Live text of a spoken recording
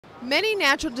Many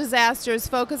natural disasters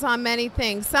focus on many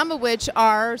things, some of which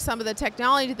are some of the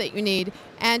technology that you need.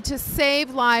 And to save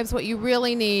lives, what you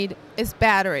really need is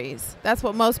batteries. That's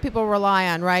what most people rely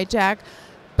on, right, Jack?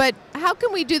 But how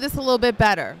can we do this a little bit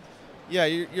better? Yeah,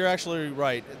 you're actually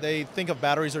right. They think of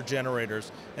batteries or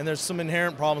generators, and there's some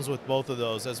inherent problems with both of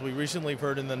those. As we recently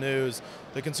heard in the news,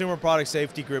 the Consumer Product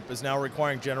Safety Group is now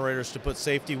requiring generators to put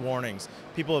safety warnings.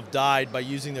 People have died by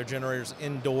using their generators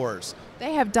indoors.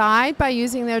 They have died by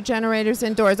using their generators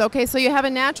indoors. Okay, so you have a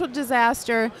natural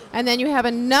disaster and then you have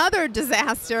another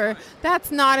disaster.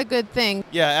 That's not a good thing.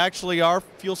 Yeah, actually our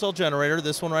fuel cell generator,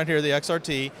 this one right here, the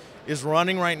XRT, is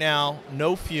running right now,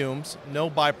 no fumes, no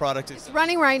byproducts. It's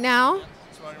running right now.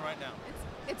 It's running right now.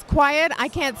 It's quiet. I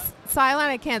can't silent.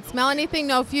 I can't smell anything.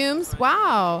 No fumes.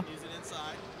 Wow. Use it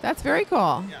inside. That's very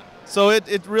cool. Yeah. So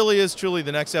it really is truly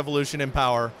the next evolution in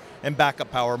power and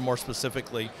backup power more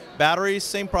specifically. Batteries,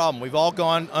 same problem. We've all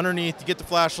gone underneath to get the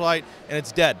flashlight and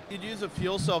it's dead. You'd use a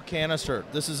fuel cell canister.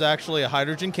 This is actually a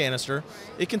hydrogen canister.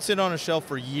 It can sit on a shelf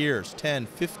for years, 10,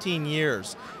 15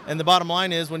 years. And the bottom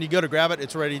line is when you go to grab it,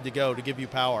 it's ready to go to give you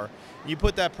power. You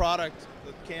put that product,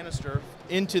 the canister,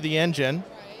 into the engine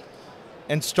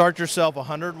and start yourself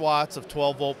 100 watts of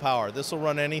 12 volt power. This will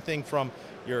run anything from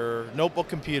your notebook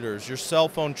computers, your cell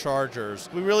phone chargers.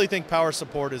 We really think power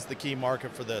support is the key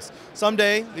market for this.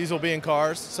 Someday these will be in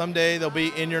cars, someday they'll be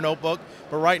in your notebook,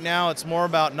 but right now it's more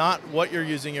about not what you're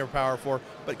using your power for,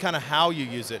 but kind of how you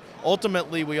use it.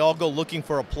 Ultimately, we all go looking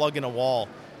for a plug in a wall,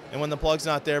 and when the plug's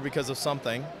not there because of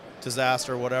something,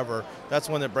 disaster, whatever, that's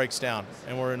when it breaks down,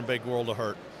 and we're in a big world of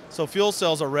hurt. So fuel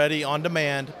cells are ready, on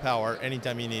demand power,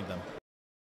 anytime you need them.